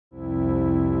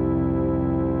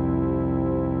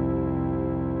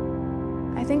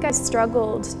think I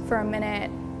struggled for a minute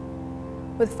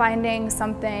with finding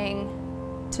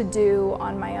something to do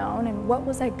on my own, and what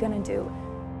was I gonna do?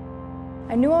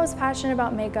 I knew I was passionate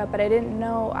about makeup, but I didn't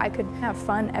know I could have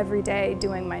fun every day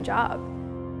doing my job.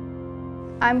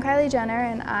 I'm Kylie Jenner,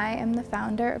 and I am the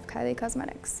founder of Kylie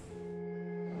Cosmetics.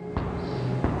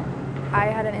 I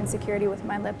had an insecurity with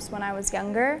my lips when I was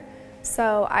younger,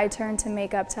 so I turned to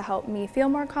makeup to help me feel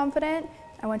more confident.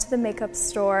 I went to the makeup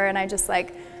store and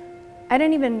I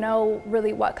didn't even know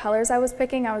really what colors I was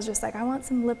picking. I was just like, I want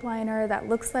some lip liner that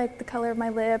looks like the color of my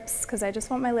lips because I just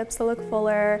want my lips to look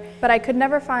fuller. But I could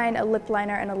never find a lip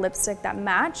liner and a lipstick that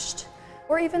matched,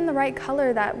 or even the right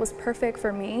color that was perfect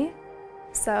for me.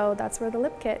 So that's where the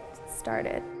lip kit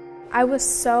started. I was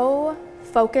so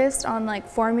focused on like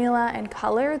formula and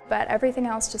color, but everything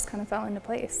else just kind of fell into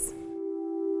place.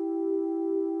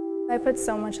 I put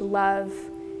so much love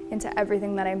into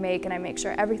everything that I make, and I make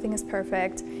sure everything is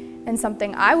perfect and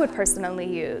something I would personally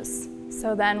use.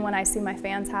 So then when I see my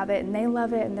fans have it and they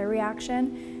love it and their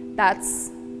reaction, that's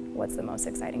what's the most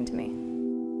exciting to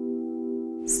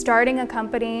me. Starting a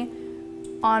company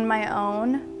on my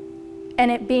own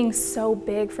and it being so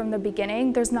big from the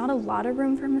beginning, there's not a lot of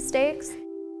room for mistakes.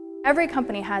 Every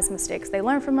company has mistakes. They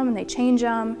learn from them and they change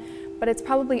them, but it's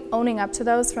probably owning up to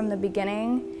those from the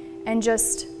beginning and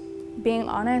just being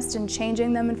honest and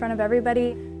changing them in front of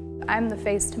everybody. I'm the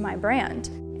face to my brand,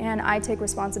 and I take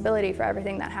responsibility for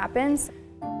everything that happens.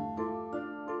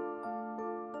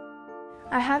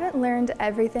 I haven't learned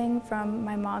everything from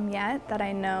my mom yet that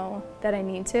I know that I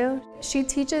need to. She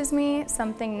teaches me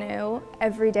something new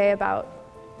every day about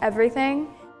everything.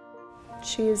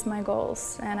 She's my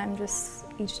goals, and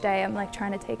each day I'm like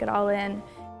trying to take it all in.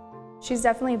 She's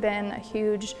definitely been a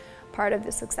huge part of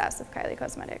the success of Kylie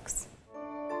Cosmetics.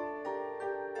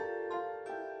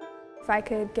 If I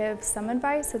could give some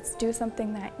advice, it's do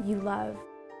something that you love.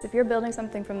 If you're building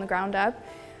something from the ground up,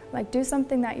 like do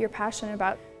something that you're passionate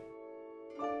about.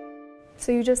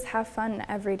 So you just have fun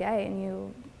every day and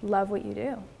you love what you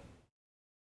do.